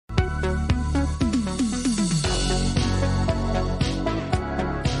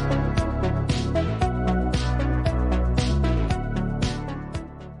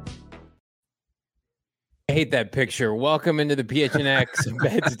hate that picture. Welcome into the PHNX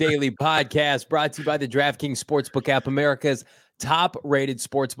Bets Daily podcast, brought to you by the DraftKings Sportsbook app, America's top-rated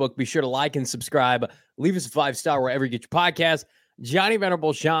sportsbook. Be sure to like and subscribe. Leave us a 5-star wherever you get your podcast. Johnny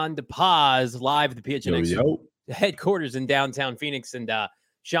Venerable, Sean DePaz, live at the PHNX headquarters in downtown Phoenix. And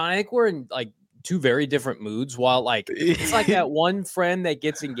Sean, I think we're in like two very different moods. While like it's like that one friend that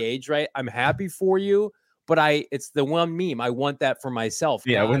gets engaged, right? I'm happy for you. But it's the one meme. I want that for myself.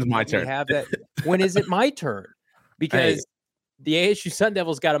 Yeah, when's my turn? Have that. When is it my turn? Because the ASU Sun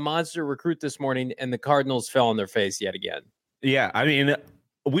Devils got a monster recruit this morning, and the Cardinals fell on their face yet again. Yeah, I mean,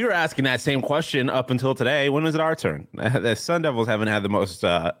 we were asking that same question up until today. When was it our turn? The Sun Devils haven't had the most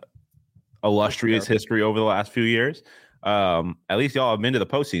illustrious history over the last few years. At least y'all have been to the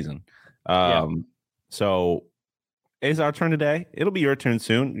postseason. So it's our turn today. It'll be your turn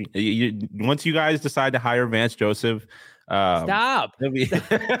soon. Once you guys decide to hire Vance Joseph. Stop.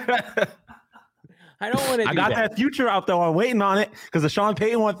 I don't want to. I got that future out though. I'm waiting on it because the Sean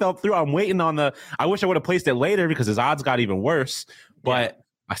Payton one fell through. I'm waiting on I wish I would have placed it later because his odds got even worse. But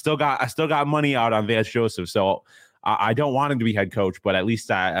I still got money out on Vance Joseph. So I don't want him to be head coach, but at least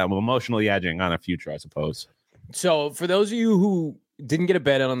I'm emotionally edging on a future, I suppose. So for those of you who didn't get a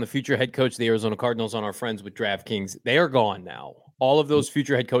bet on the future head coach of the Arizona Cardinals on our friends with DraftKings, they are gone now. All of those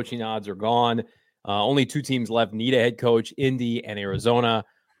future head coaching odds are gone. Only two teams left need a head coach, Indy and Arizona.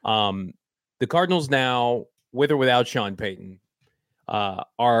 The Cardinals now, with or without Sean Payton,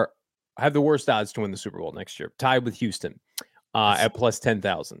 have the worst odds to win the Super Bowl next year, tied with Houston at plus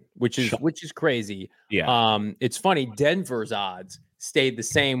 10,000, which is crazy. Yeah. It's funny. Denver's odds stayed the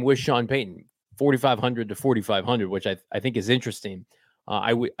same with Sean Payton, 4,500 to 4,500, which I think is interesting.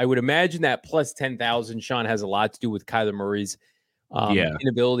 I would imagine that plus 10,000, Sean, has a lot to do with Kyler Murray's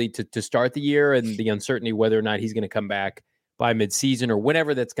inability to start the year and the uncertainty whether or not he's going to come back by midseason or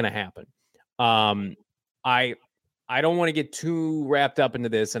whenever that's going to happen. I don't want to get too wrapped up into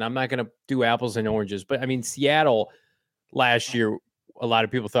this, and I'm not going to do apples and oranges, but I mean, Seattle last year, a lot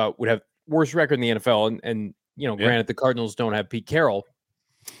of people thought would have worst record in the NFL. And granted, the Cardinals don't have Pete Carroll.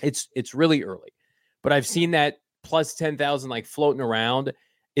 It's really early, but I've seen that plus 10,000 like floating around.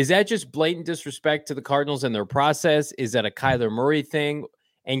 Is that just blatant disrespect to the Cardinals and their process? Is that a Kyler Murray thing?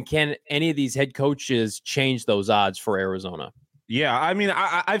 And can any of these head coaches change those odds for Arizona? Yeah, I mean,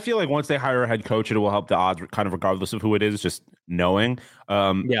 I feel like once they hire a head coach, it will help the odds kind of regardless of who it is, just knowing.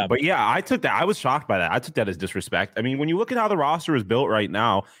 But yeah, I took that. I was shocked by that. I took that as disrespect. I mean, when you look at how the roster is built right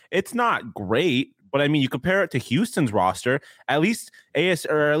now, it's not great. But I mean, you compare it to Houston's roster, at least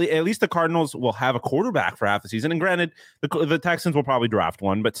the Cardinals will have a quarterback for half the season. And granted, the Texans will probably draft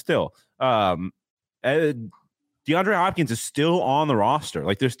one, but still, DeAndre Hopkins is still on the roster.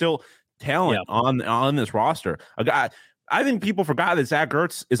 Like there's still talent on this roster. A guy, I think people forgot that Zach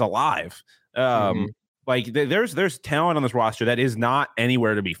Ertz is alive. Like there's talent on this roster that is not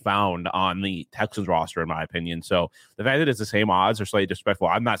anywhere to be found on the Texans roster, in my opinion. So the fact that it's the same odds are slightly disrespectful.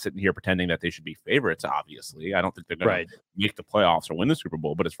 I'm not sitting here pretending that they should be favorites. Obviously, I don't think they're going to make the playoffs or win the Super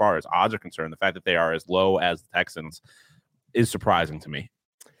Bowl. But as far as odds are concerned, the fact that they are as low as the Texans is surprising to me.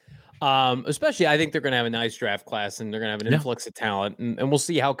 Especially, I think they're going to have a nice draft class and they're going to have an influx of talent, and we'll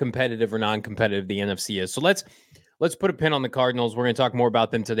see how competitive or non-competitive the NFC is. So let's put a pin on the Cardinals. We're going to talk more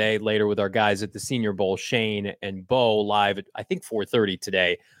about them today later with our guys at the Senior Bowl, Shane and Bo, live at, I think, 4:30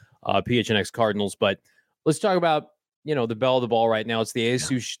 today, PHNX Cardinals. But let's talk about, the bell of the ball right now. It's the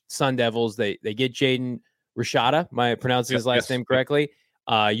ASU Sun Devils. They get Jaden Rashada. Am I pronouncing his last name correctly?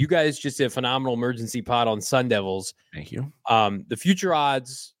 You guys just did a phenomenal emergency pod on Sun Devils. Thank you. The future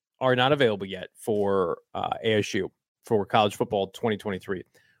odds are not available yet for ASU for college football 2023.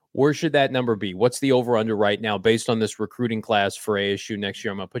 Where should that number be? What's the over-under right now based on this recruiting class for ASU next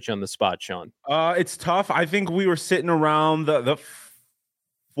year? I'm going to put you on the spot, Sean. It's tough. I think we were sitting around the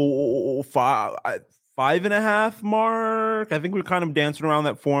 5.5 mark. I think we're kind of dancing around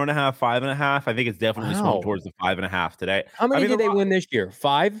that 4.5, 5.5. I think it's definitely swung towards the 5.5 today. How many did they win this year?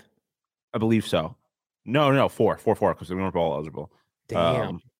 5? I believe so. No, 4 because they weren't ball eligible.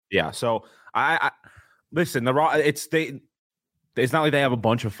 Damn. Yeah. So I listen. It's not like they have a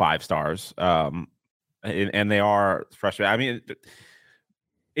bunch of 5 stars, and they are freshmen. I mean,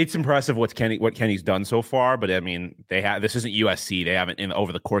 it's impressive what Kenny's done so far. But I mean, this isn't USC. They haven't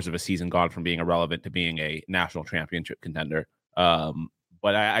over the course of a season gone from being irrelevant to being a national championship contender.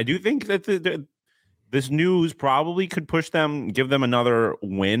 But I do think that this news probably could push them, give them another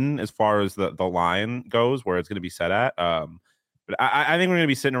win as far as the line goes, where it's going to be set at. But I think we're going to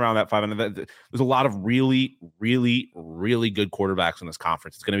be sitting around that 5. And there's a lot of really, really, really good quarterbacks in this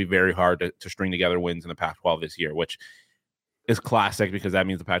conference. It's going to be very hard to string together wins in the Pac-12 this year, which is classic because that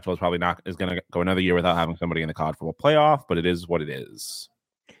means the Pac-12 is probably is going to go another year without having somebody in the college football playoff, but it is what it is.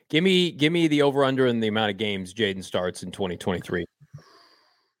 Give me the over/under and the amount of games Jayden starts in 2023.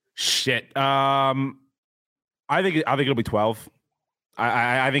 Shit. I think it'll be 12.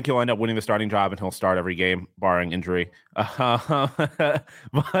 I think he'll end up winning the starting job and he'll start every game barring injury. But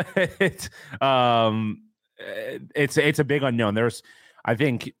it's a big unknown. There's two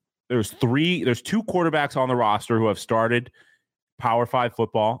quarterbacks on the roster who have started Power 5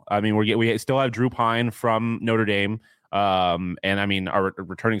 football. I mean, we still have Drew Pine from Notre Dame. And I mean, our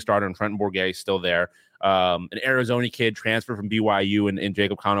returning starter in Trenton Bourguet is still there. An Arizona kid transferred from BYU and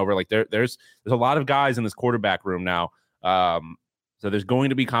Jacob Conover. Like there's a lot of guys in this quarterback room now. So there's going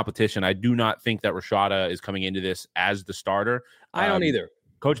to be competition. I do not think that Rashada is coming into this as the starter. I don't either.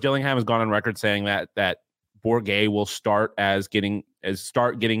 Coach Dillingham has gone on record saying that Bourguet will start getting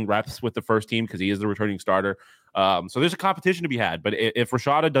reps with the first team because he is the returning starter. So there's a competition to be had. But if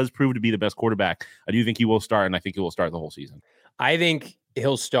Rashada does prove to be the best quarterback, I do think he will start, and I think he will start the whole season. I think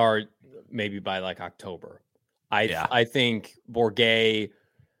he'll start maybe by like October. I think Bourguet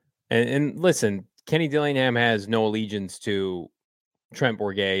and listen, Kenny Dillingham has no allegiance to Trent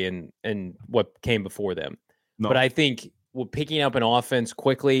Bourguet and what came before them. No. But I think picking up an offense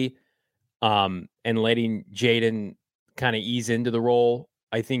quickly and letting Jayden kind of ease into the role,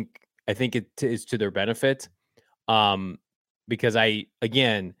 I think it is to their benefit. Because you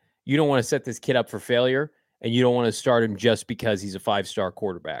don't want to set this kid up for failure, and you don't want to start him just because he's a 5-star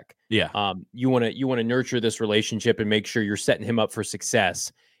quarterback. Yeah. You want to nurture this relationship and make sure you're setting him up for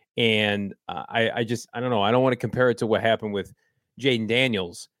success. And I don't know. I don't want to compare it to what happened with Jayden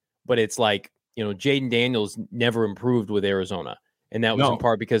Daniels, but it's like, Jayden Daniels never improved with Arizona. And that was in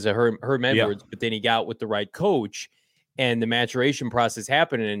part because of Herm Edwards, but then he got with the right coach and the maturation process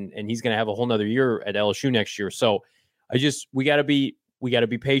happened, and he's going to have a whole nother year at LSU next year. So we got to be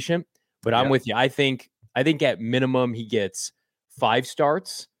patient, but I'm with you. I think at minimum he gets 5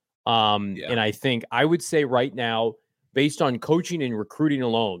 starts. And I think I would say right now, based on coaching and recruiting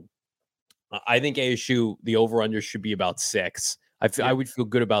alone, I think ASU, the over-under should be about 6. I would feel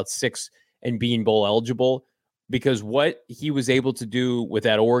good about 6 and being bowl eligible, because what he was able to do with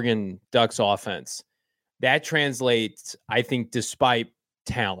that Oregon Ducks offense, that translates, I think, despite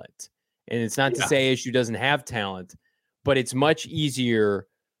talent. And it's not to say ASU doesn't have talent, but it's much easier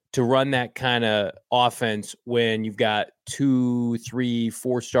to run that kind of offense when you've got 2, 3,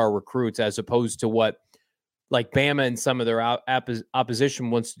 4-star recruits, as opposed to what like Bama and some of their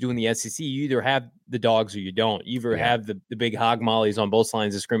opposition wants to do in the SEC. You either have the dogs or you don't. You either have the big hog mollies on both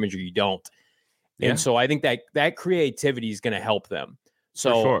lines of scrimmage or you don't. Yeah. And so I think that creativity is going to help them.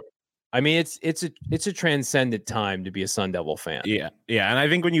 So, for sure. I mean, it's a transcendent time to be a Sun Devil fan. Yeah. Yeah. And I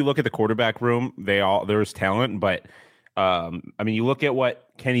think when you look at the quarterback room, there's talent, but I mean, you look at what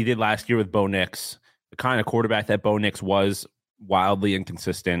Kenny did last year with Bo Nix, the kind of quarterback that Bo Nix was, wildly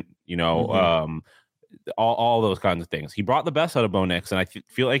inconsistent, all those kinds of things. He brought the best out of Bo Nix, and I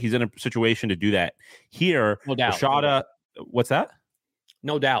feel like he's in a situation to do that here. No doubt. Rashada, what's that?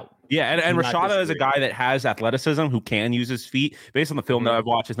 No doubt. Yeah, and Rashada is a guy that has athleticism, who can use his feet. Based on the film that I've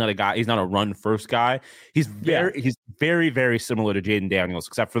watched, he's not a run first guy. He's very, very similar to Jayden Daniels,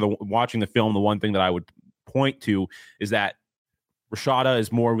 except for watching the film, the one thing that I would point to is that Rashada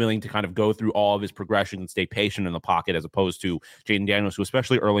is more willing to kind of go through all of his progression and stay patient in the pocket, as opposed to Jayden Daniels, who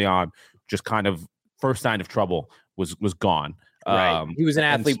especially early on, just kind of first sign of trouble was gone. Right. He was an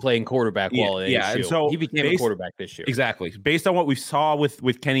athlete playing quarterback while at ASU. And so he became a quarterback this year. Exactly. Based on what we saw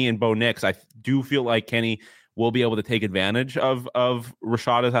with Kenny and Bo Nix, I do feel like Kenny will be able to take advantage of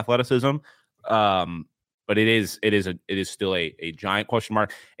Rashada's athleticism. But it is still a giant question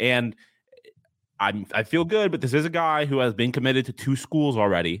mark. And I feel good, but this is a guy who has been committed to 2 schools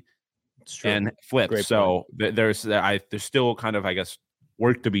already and flipped. Great so there's still kind of, I guess,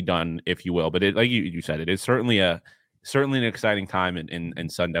 work to be done, if you will. But like you said, it is certainly an exciting time in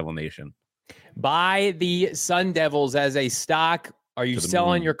Sun Devil Nation. Buy the Sun Devils as a stock. Are you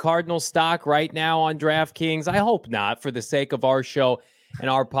selling your Cardinal stock right now on DraftKings? I hope not, for the sake of our show and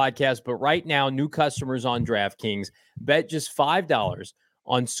our podcast. But right now, new customers on DraftKings bet just $5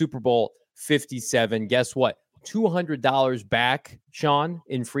 on Super Bowl 57. Guess what? $200 back, Sean,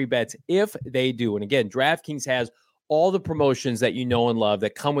 in free bets if they do. And again, DraftKings has all the promotions that you know and love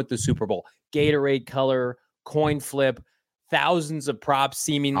that come with the Super Bowl. Gatorade color, coin flip, thousands of props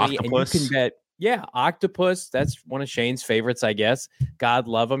seemingly. Octopus. And you can bet, Octopus. That's one of Shane's favorites, I guess. God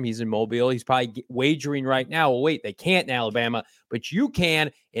love him. He's in Mobile. He's probably wagering right now. Well, wait, they can't in Alabama, but you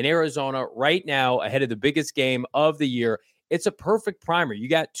can in Arizona right now ahead of the biggest game of the year. It's a perfect primer. You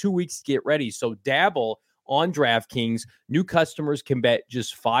got 2 weeks to get ready. So dabble on DraftKings. New customers can bet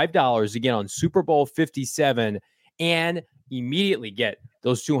just $5 again on Super Bowl 57 and immediately get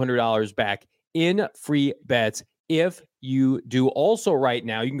those $200 back in free bets if you do. Also right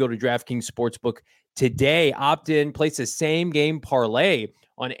now, you can go to DraftKings Sportsbook today, opt in, place a same game parlay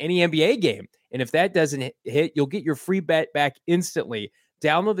on any NBA game. And if that doesn't hit, you'll get your free bet back instantly.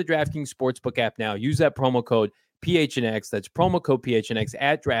 Download the DraftKings Sportsbook app now. Use that promo code PHNX. That's promo code PHNX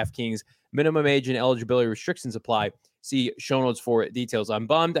at DraftKings. Minimum age and eligibility restrictions apply. See show notes for details. I'm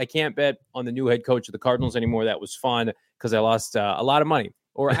bummed I can't bet on the new head coach of the Cardinals anymore. That was fun because I lost a lot of money.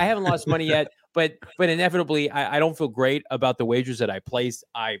 Or I haven't lost money yet, but inevitably I don't feel great about the wagers that I placed.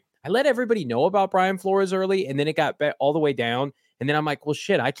 I let everybody know about Brian Flores early, and then it got bet all the way down. And then I'm like, well,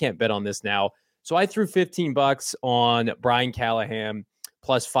 shit, I can't bet on this now. So I threw $15 on Brian Callahan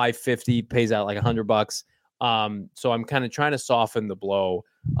plus 550, pays out like $100. So I'm kind of trying to soften the blow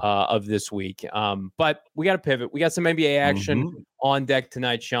of this week. But we got to pivot. We got some NBA action on deck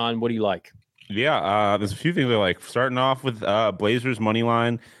tonight, Sean. What do you like? Yeah, there's a few things I like. Starting off with Blazers money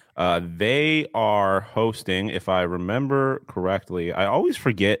line. They are hosting, if I remember correctly. I always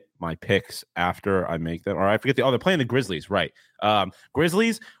forget my picks after I make them, or I forget they're playing the Grizzlies, right?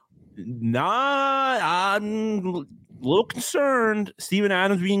 Grizzlies, I'm a little concerned. Steven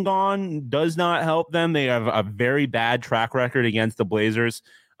Adams being gone does not help them. They have a very bad track record against the Blazers.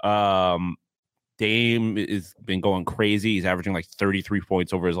 Dame has been going crazy. He's averaging like 33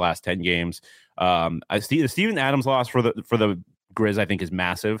 points over his last 10 games. I see the Steven Adams loss for the Grizz, I think, is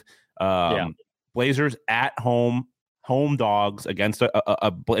massive. Blazers at home dogs against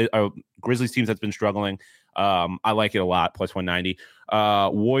a Grizzlies team that's been struggling. I like it a lot. Plus 190.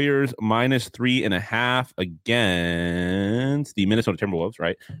 Warriors minus 3.5 against the Minnesota Timberwolves.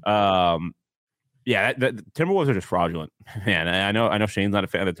 Right. The Timberwolves are just fraudulent, man. I know Shane's not a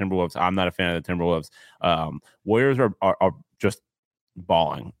fan of the Timberwolves. I'm not a fan of the Timberwolves. Warriors are just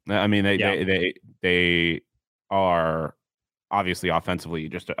balling. I mean, they are obviously offensively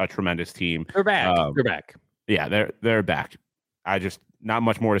just a tremendous team. They're back. They're back. Yeah, they're back. I just not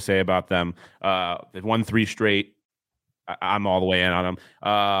much more to say about them. They've won 3 straight. I'm all the way in on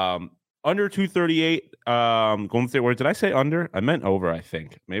them. Under 238. Golden State Warriors. Did I say under? I meant over. I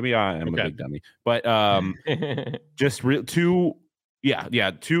think maybe I am a big dummy. But just two.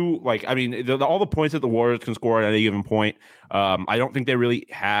 Like, I mean, all the points that the Warriors can score at any given point. I don't think they really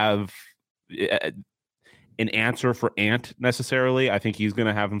have an answer for Ant necessarily. I think he's going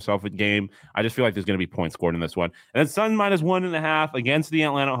to have himself a game. I just feel like there's going to be points scored in this one. And then Suns minus 1.5 against the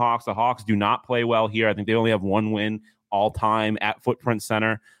Atlanta Hawks. The Hawks do not play well here. I think they only have one win all time at Footprint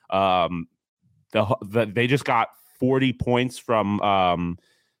Center. They just got 40 points from one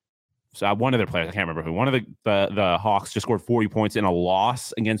of their players. I can't remember who. One of the Hawks just scored 40 points in a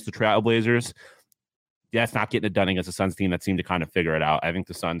loss against the Trailblazers. That's not getting it done against the Suns team that seemed to kind of figure it out. I think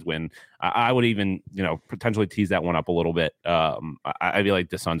the Suns win. I would even, potentially tease that one up a little bit. I feel like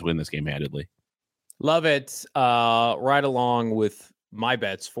the Suns win this game handedly. Love it. Right along with my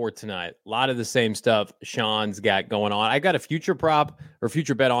bets for tonight. A lot of the same stuff Sean's got going on. I got a future prop or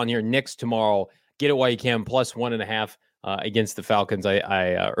future bet on here. Knicks tomorrow. Get it while you can. Plus 1.5 against the Falcons.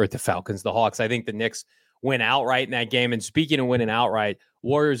 The Hawks. I think the Knicks win outright in that game. And speaking of winning outright,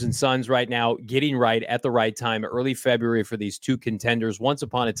 Warriors and Suns right now getting right at the right time, early February for these two contenders, once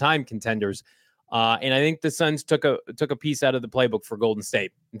upon a time contenders. And I think the Suns took a piece out of the playbook for Golden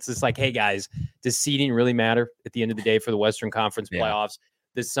State. It's just like, hey guys, does seeding really matter at the end of the day for the Western Conference playoffs?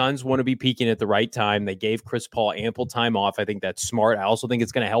 The Suns want to be peaking at the right time. They gave Chris Paul ample time off. I think that's smart. I also think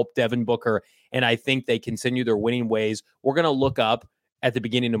it's going to help Devin Booker, and I think they continue their winning ways. We're going to look up at the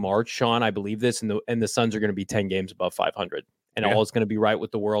beginning of March, Sean. I believe this, and the Suns are going to be 10 games above 500, and all is going to be right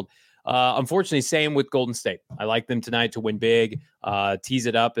with the world. Unfortunately, same with Golden State. I like them tonight to win big, tease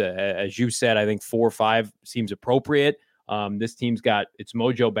it up. As you said, I think 4 or 5 seems appropriate. This team's got its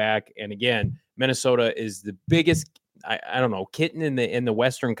mojo back. And again, Minnesota is the biggest, I don't know, kitten in the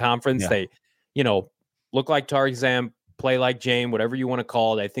Western Conference. They, look like Tarzan, play like Jane, whatever you want to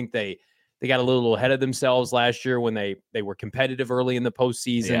call it. I think they got a little ahead of themselves last year when they were competitive early in the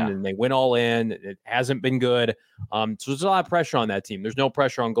postseason and they went all in. It hasn't been good. So there's a lot of pressure on that team. There's no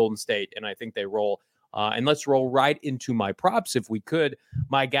pressure on Golden State, and I think they roll. And let's roll right into my props if we could.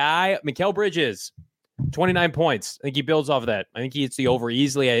 My guy, Mikal Bridges, 29 points. I think he builds off of that. I think he hits the over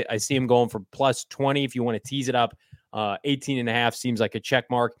easily. I see him going for plus 20 if you want to tease it up. 18.5 seems like a check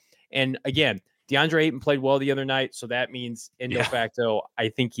mark. And again, DeAndre Ayton played well the other night, so that means de facto, I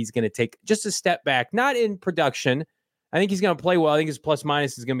think he's going to take just a step back, not in production. I think he's going to play well. I think his plus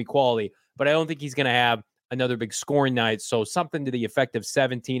minus is going to be quality, but I don't think he's going to have another big scoring night. So something to the effect of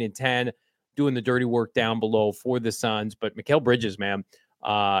 17 and 10. doing the dirty work down below for the Suns. But Mikal Bridges, man,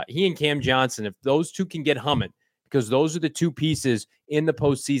 he and Cam Johnson, if those two can get humming, because those are the two pieces in the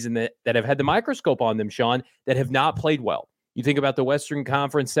postseason that have had the microscope on them, Sean, that have not played well. You think about the Western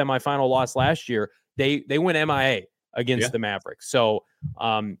Conference semifinal loss last year, they went MIA against the Mavericks. So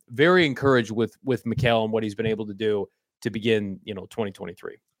very encouraged with Mikal and what he's been able to do to begin,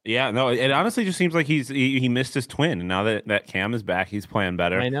 2023. Yeah, no, it honestly just seems like he missed his twin, and now that Cam is back, he's playing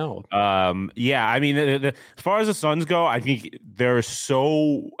better. I know. Yeah, I mean, as far as the Suns go, I think there's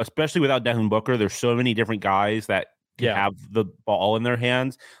especially without Devin Booker, there's so many different guys that have the ball in their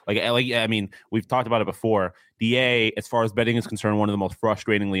hands. Like I mean, we've talked about it before. DA, as far as betting is concerned, one of the most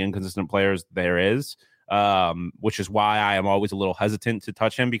frustratingly inconsistent players there is. Which is why I am always a little hesitant to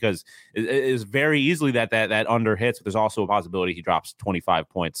touch him, because it is very easily that under hits. But there's also a possibility he drops 25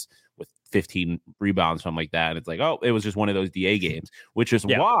 points with 15 rebounds, something like that. And it's like, oh, it was just one of those DA games, which is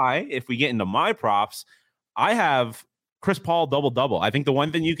why if we get into my props, I have Chris Paul double. I think the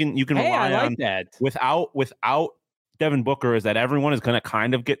one thing you can rely on that without Devin Booker is that everyone is going to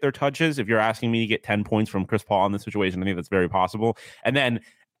kind of get their touches. If you're asking me to get 10 points from Chris Paul in this situation, I think that's very possible. And then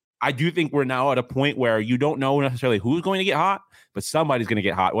I do think we're now at a point where you don't know necessarily who's going to get hot, but somebody's going to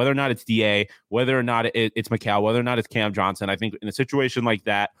get hot, whether or not it's DA, whether or not it's Mikal, whether or not it's Cam Johnson. I think in a situation like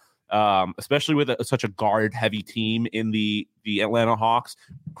that, especially with such a guard-heavy team in the Atlanta Hawks,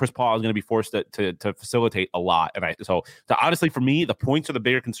 Chris Paul is going to be forced to facilitate a lot. And so honestly, for me, the points are the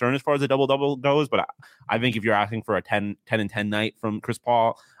bigger concern as far as the double-double goes. But I think if you're asking for a 10 and 10 night from Chris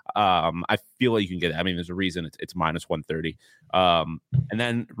Paul, I feel like you can get it. I mean, there's a reason it's minus 130. And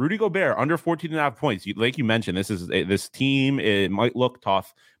then Rudy Gobert under 14.5 points. Like you mentioned, this team, it might look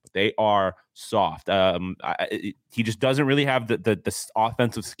tough, but they are soft. He just doesn't really have the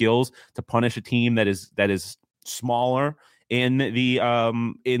offensive skills to punish a team that is smaller in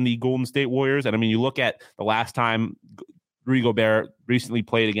the Golden State Warriors. And I mean, you look at the last time Rudy Gobert recently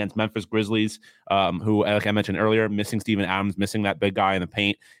played against Memphis Grizzlies, who, like I mentioned earlier, missing Steven Adams, missing that big guy in the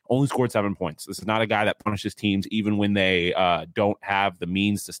paint, only scored 7 points. This is not a guy that punishes teams even when they don't have the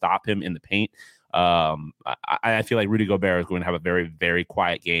means to stop him in the paint. I feel like Rudy Gobert is going to have a very, very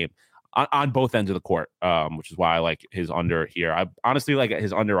quiet game on both ends of the court, which is why I like his under here. I honestly like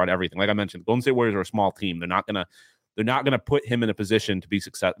his under on everything. Like I mentioned, the Golden State Warriors are a small team. They're not going to put him in a position to be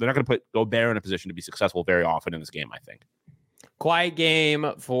successful. They're not going to put Gobert in a position to be successful very often in this game, I think. Quiet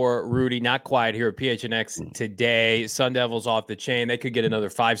game for Rudy. Not quiet here at PHNX today. Sun Devils off the chain. They could get another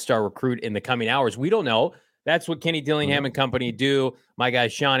 5-star recruit in the coming hours. We don't know. That's what Kenny Dillingham and company do. My guy,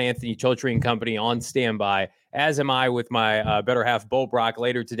 Sean Anthony Chotri and company on standby, as am I with my better half, Bo Brock,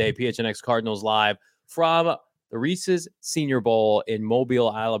 later today, PHNX Cardinals Live from the Reese's Senior Bowl in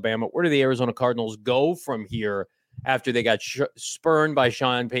Mobile, Alabama. Where do the Arizona Cardinals go from here after they got spurned by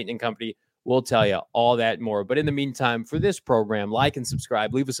Sean Payton and company? We'll tell you all that and more. But in the meantime, for this program, like and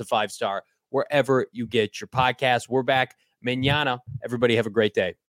subscribe. Leave us a 5-star wherever you get your podcast. We're back mañana. Everybody have a great day.